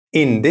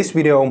In this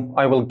video,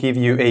 I will give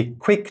you a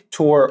quick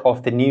tour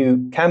of the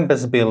new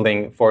campus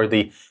building for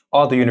the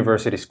Aalto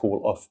University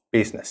School of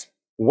Business.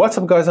 What's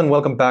up guys, and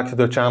welcome back to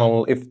the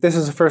channel. If this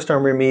is the first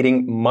time we're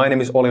meeting, my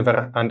name is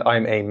Oliver and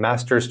I'm a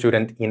master's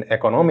student in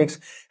economics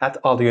at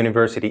Aalto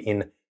University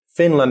in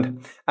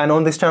Finland. And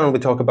on this channel we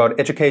talk about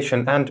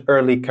education and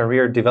early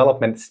career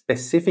development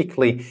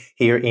specifically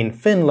here in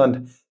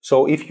Finland.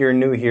 So if you're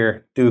new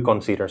here, do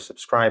consider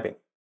subscribing.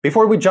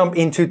 Before we jump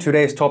into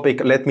today's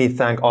topic, let me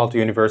thank Aalto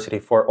University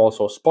for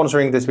also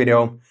sponsoring this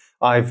video.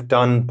 I've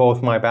done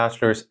both my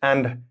bachelor's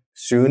and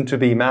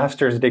soon-to-be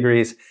master's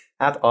degrees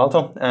at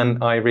Aalto,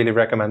 and I really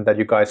recommend that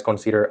you guys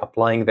consider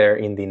applying there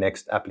in the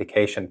next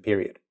application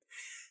period.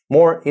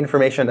 More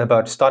information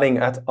about studying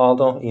at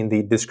Aalto in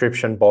the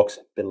description box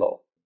below.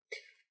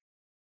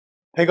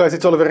 Hey guys,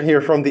 it's Oliver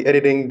here from the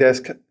editing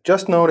desk.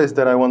 Just noticed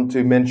that I want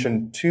to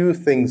mention two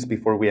things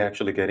before we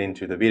actually get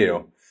into the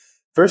video.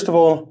 First of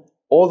all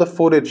the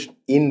footage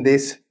in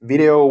this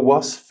video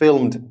was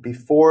filmed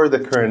before the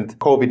current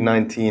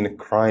COVID-19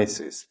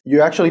 crisis.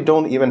 You actually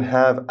don't even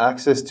have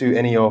access to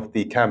any of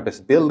the campus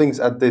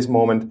buildings at this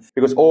moment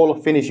because all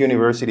Finnish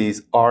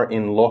universities are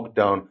in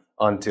lockdown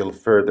until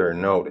further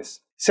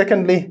notice.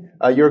 Secondly,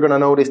 you're gonna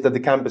notice that the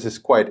campus is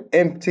quite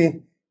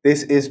empty.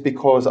 This is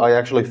because I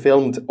actually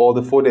filmed all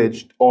the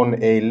footage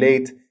on a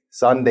late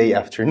Sunday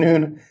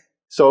afternoon.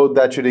 So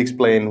that should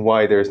explain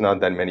why there's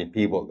not that many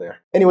people there.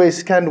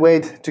 Anyways, can't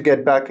wait to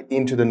get back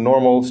into the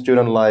normal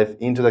student life,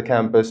 into the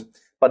campus,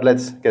 but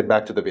let's get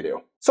back to the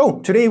video.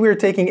 So today we're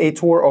taking a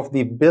tour of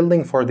the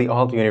building for the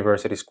Aalto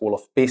University School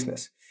of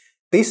Business.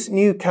 This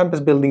new campus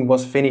building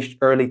was finished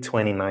early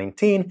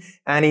 2019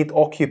 and it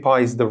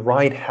occupies the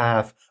right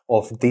half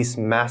of this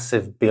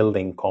massive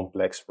building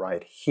complex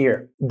right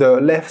here. The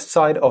left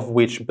side of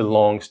which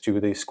belongs to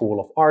the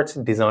School of Arts,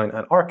 Design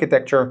and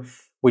Architecture,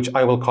 which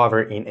I will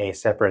cover in a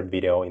separate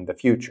video in the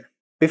future.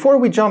 Before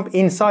we jump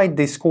inside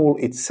the school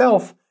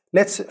itself,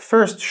 let's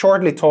first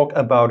shortly talk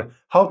about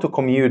how to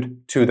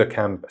commute to the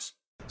campus.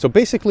 So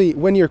basically,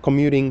 when you're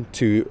commuting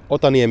to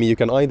Otaniemi, you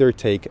can either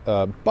take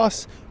a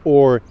bus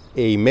or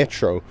a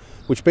metro,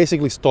 which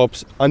basically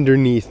stops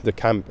underneath the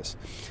campus.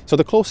 So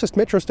the closest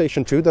metro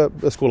station to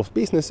the School of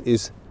Business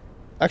is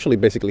actually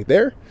basically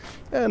there,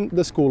 and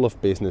the School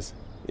of Business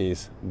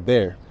is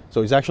there.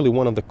 So it's actually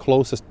one of the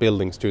closest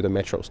buildings to the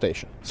metro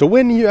station. So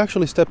when you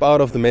actually step out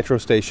of the metro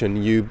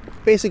station, you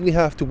basically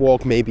have to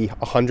walk maybe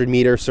 100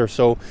 meters or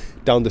so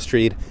down the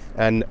street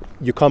and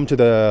you come to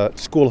the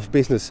School of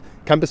Business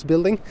campus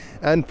building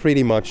and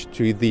pretty much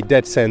to the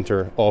dead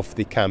center of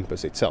the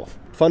campus itself.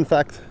 Fun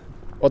fact,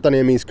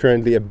 Otaniemi is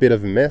currently a bit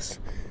of a mess.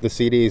 The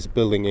city is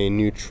building a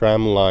new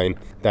tram line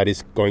that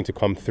is going to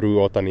come through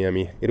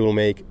Otaniemi. It will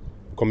make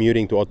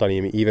commuting to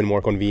Otaniemi even more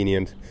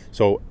convenient.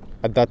 So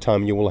at that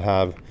time you will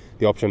have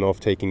the option of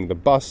taking the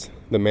bus,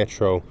 the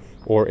metro,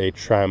 or a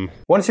tram.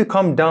 Once you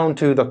come down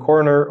to the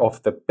corner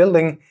of the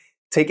building,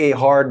 take a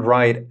hard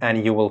right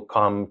and you will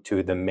come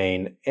to the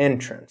main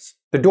entrance.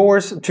 The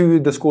doors to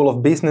the School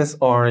of Business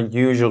are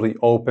usually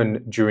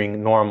open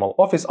during normal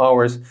office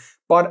hours,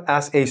 but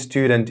as a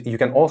student, you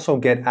can also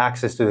get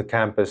access to the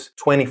campus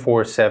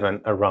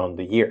 24/7 around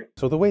the year.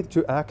 So the way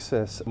to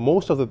access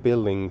most of the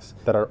buildings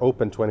that are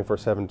open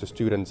 24/7 to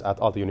students at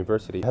Aalto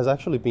University has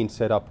actually been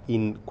set up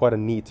in quite a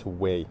neat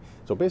way.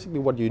 So basically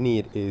what you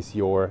need is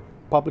your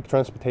public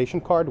transportation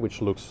card,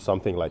 which looks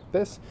something like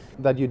this,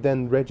 that you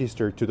then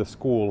register to the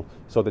school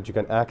so that you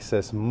can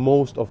access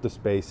most of the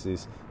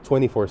spaces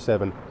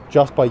 24/7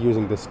 just by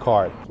using this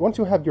card. Once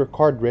you have your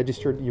card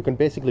registered, you can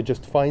basically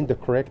just find the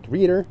correct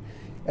reader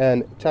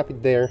and tap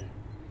it there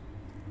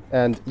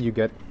and you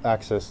get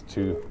access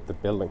to the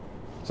building.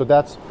 So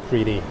that's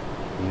pretty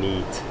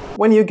neat.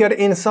 When you get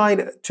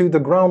inside to the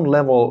ground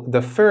level,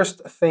 the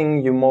first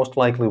thing you most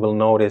likely will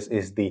notice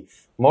is the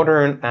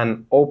modern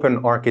and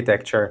open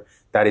architecture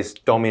that is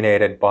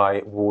dominated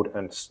by wood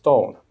and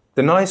stone.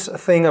 The nice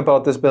thing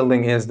about this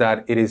building is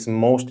that it is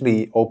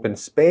mostly open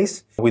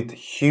space with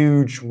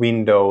huge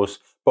windows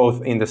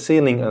both in the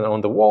ceiling and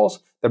on the walls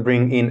that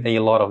bring in a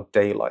lot of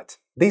daylight.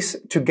 This,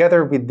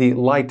 together with the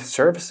light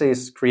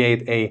surfaces,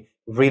 create a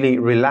really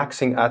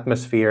relaxing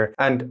atmosphere,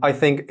 and I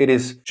think it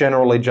is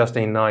generally just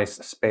a nice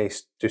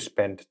space to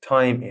spend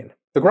time in.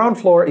 The ground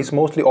floor is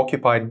mostly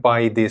occupied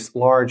by this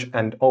large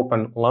and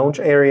open lounge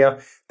area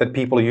that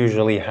people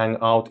usually hang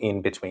out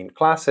in between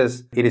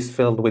classes. It is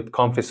filled with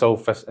comfy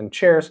sofas and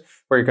chairs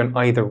where you can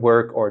either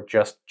work or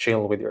just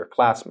chill with your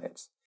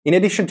classmates. In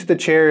addition to the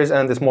chairs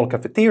and the small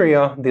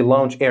cafeteria, the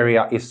lounge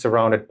area is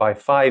surrounded by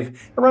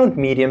 5 around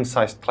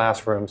medium-sized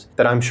classrooms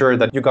that I'm sure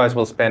that you guys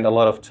will spend a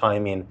lot of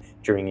time in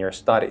during your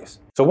studies.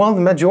 So while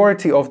the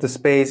majority of the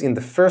space in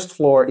the first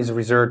floor is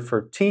reserved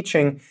for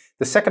teaching,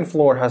 the second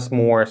floor has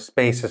more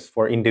spaces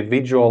for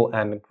individual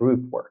and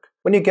group work.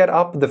 When you get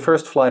up the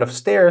first flight of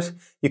stairs,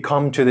 you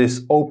come to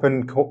this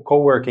open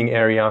co-working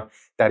area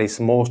that is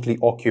mostly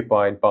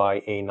occupied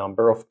by a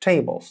number of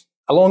tables.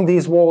 Along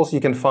these walls, you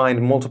can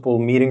find multiple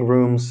meeting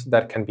rooms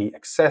that can be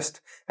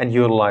accessed and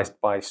utilized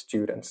by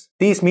students.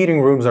 These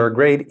meeting rooms are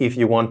great if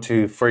you want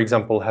to, for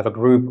example, have a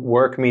group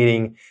work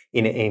meeting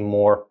in a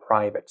more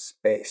private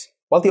space.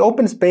 While the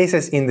open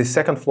spaces in the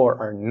second floor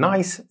are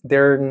nice,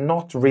 they're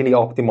not really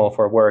optimal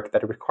for work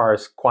that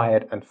requires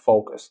quiet and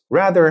focus.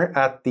 Rather,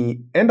 at the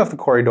end of the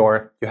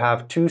corridor, you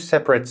have two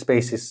separate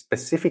spaces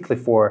specifically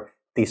for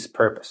this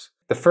purpose.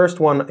 The first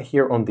one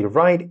here on the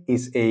right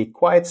is a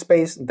quiet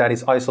space that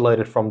is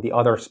isolated from the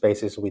other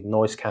spaces with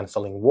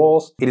noise-canceling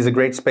walls. It is a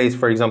great space,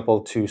 for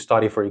example, to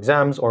study for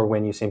exams or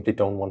when you simply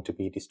don't want to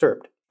be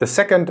disturbed. The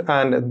second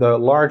and the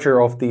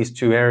larger of these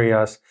two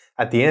areas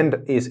at the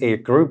end is a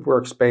group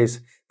workspace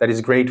that is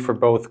great for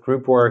both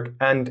group work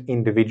and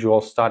individual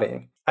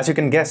studying. As you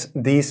can guess,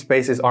 these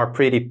spaces are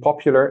pretty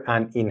popular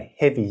and in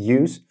heavy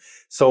use,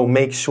 so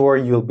make sure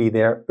you'll be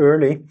there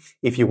early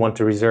if you want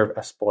to reserve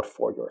a spot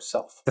for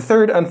yourself. The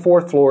third and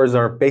fourth floors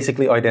are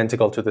basically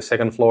identical to the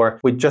second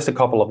floor, with just a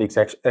couple of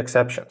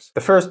exceptions.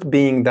 The first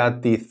being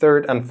that the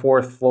third and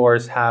fourth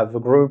floors have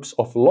groups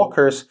of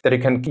lockers that you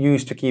can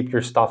use to keep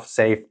your stuff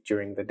safe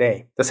during the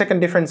day. The second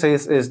difference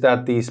is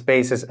that the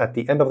spaces at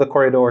the end of the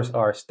corridors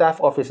are staff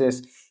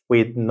offices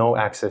with no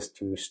access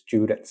to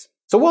students.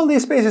 So while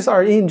these spaces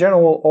are in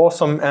general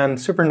awesome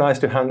and super nice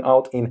to hang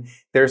out in,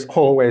 there's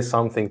always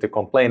something to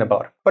complain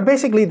about. But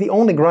basically the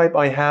only gripe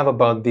I have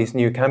about this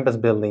new campus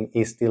building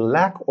is the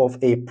lack of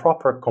a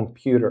proper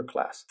computer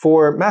class.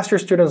 For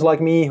master's students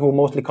like me who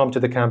mostly come to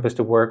the campus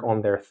to work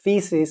on their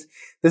thesis,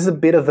 this is a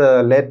bit of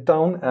a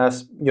letdown,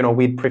 as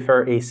we'd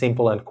prefer a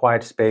simple and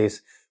quiet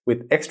space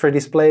with extra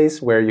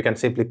displays where you can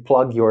simply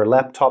plug your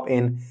laptop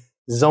in,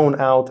 zone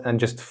out, and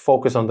just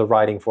focus on the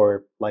writing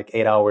for like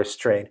 8 hours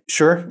straight.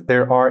 Sure,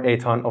 there are a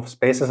ton of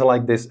spaces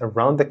like this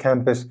around the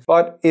campus,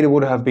 but it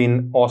would have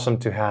been awesome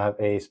to have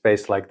a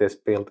space like this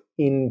built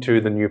into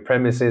the new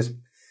premises.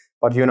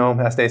 But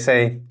as they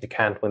say, you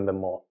can't win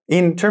them all.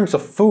 In terms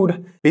of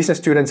food, business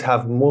students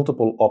have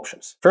multiple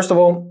options. First of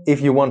all, if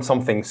you want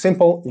something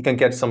simple, you can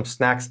get some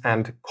snacks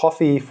and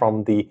coffee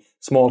from the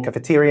small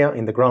cafeteria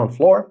in the ground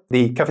floor.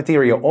 The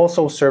cafeteria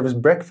also serves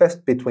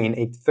breakfast between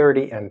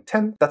 8:30 and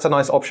 10. That's a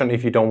nice option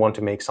if you don't want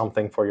to make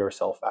something for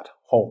yourself at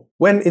home.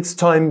 When it's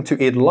time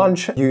to eat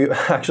lunch, you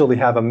actually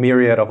have a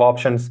myriad of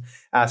options,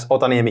 as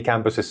Otaniemi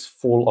campus is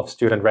full of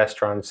student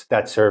restaurants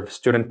that serve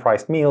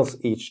student-priced meals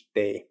each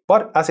day.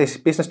 But as a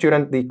business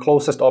student, the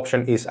closest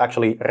option is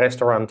actually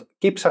restaurant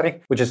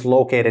Kipsari, which is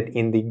located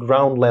in the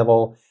ground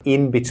level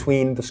in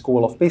between the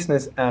School of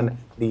Business and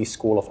the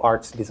School of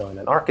Arts, Design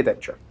and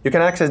Architecture. You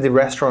can access the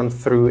restaurant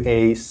through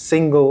a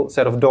single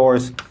set of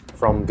doors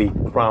from the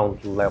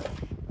ground level.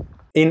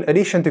 In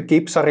addition to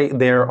Kipsari,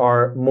 there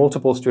are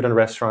multiple student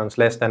restaurants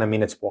less than a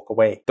minute's walk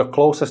away, the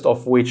closest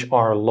of which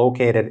are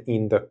located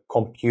in the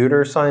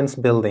computer science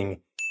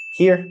building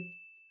here,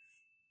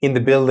 in the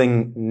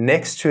building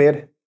next to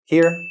it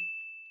here,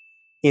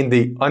 in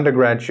the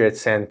undergraduate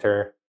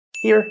center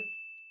here,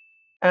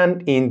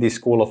 and in the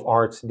School of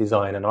Arts,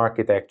 Design and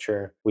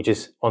Architecture, which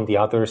is on the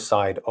other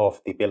side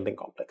of the building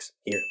complex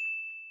here.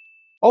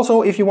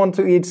 Also, if you want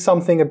to eat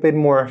something a bit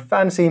more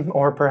fancy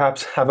or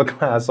perhaps have a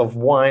glass of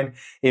wine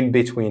in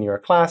between your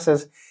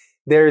classes,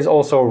 there is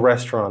also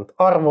restaurant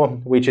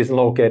Arvo, which is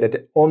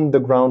located on the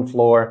ground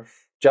floor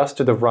just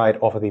to the right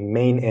of the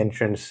main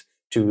entrance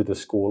to the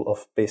School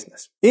of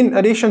Business. In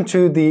addition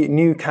to the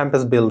new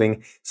campus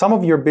building, some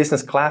of your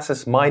business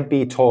classes might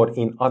be taught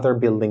in other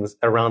buildings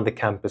around the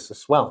campus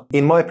as well.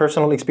 In my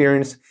personal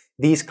experience,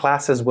 these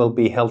classes will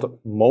be held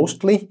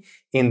mostly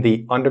in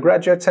the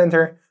undergraduate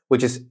center,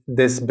 which is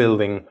this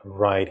building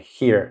right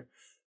here.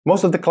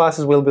 Most of the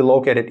classes will be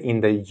located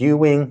in the U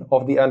wing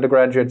of the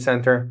undergraduate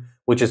center,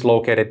 which is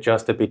located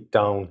just a bit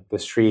down the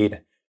street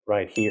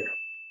right here.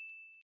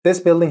 This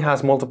building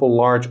has multiple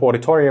large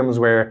auditoriums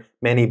where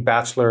many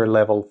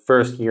bachelor-level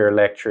first-year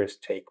lectures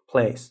take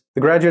place.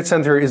 The graduate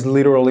center is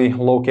literally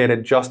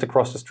located just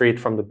across the street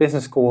from the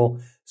business school,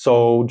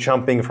 so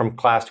jumping from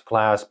class to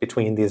class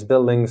between these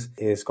buildings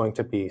is going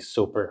to be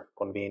super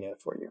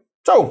convenient for you.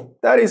 So,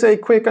 that is a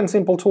quick and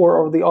simple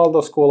tour of the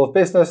Aalto School of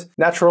Business.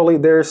 Naturally,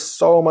 there's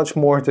so much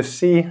more to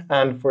see,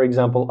 and for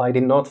example, I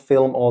did not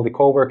film all the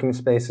co-working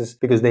spaces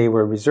because they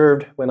were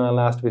reserved when I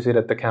last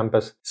visited the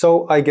campus.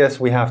 So I guess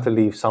we have to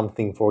leave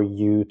something for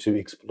you to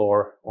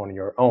explore on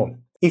your own.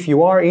 If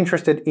you are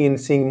interested in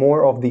seeing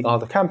more of the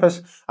Aalto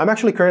campus, I'm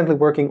actually currently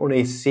working on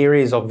a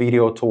series of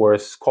video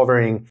tours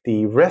covering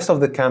the rest of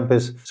the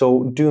campus,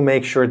 so do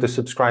make sure to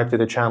subscribe to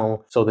the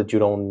channel so that you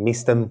don't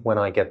miss them when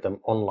I get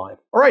them online.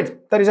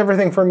 Alright, that is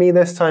everything for me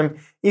this time.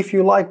 If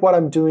you like what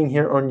I'm doing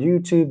here on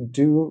YouTube,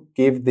 do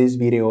give this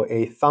video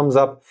a thumbs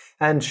up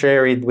and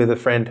share it with a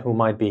friend who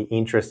might be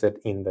interested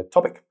in the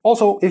topic.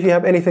 Also, if you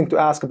have anything to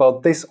ask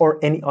about this or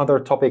any other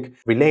topic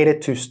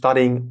related to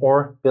studying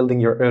or building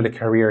your early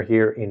career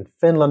here in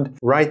Finland,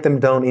 write them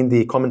down in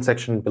the comment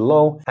section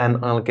below and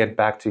I'll get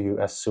back to you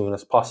as soon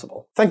as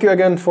possible. Thank you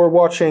again for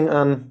watching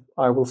and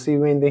I will see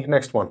you in the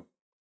next one.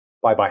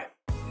 Bye bye.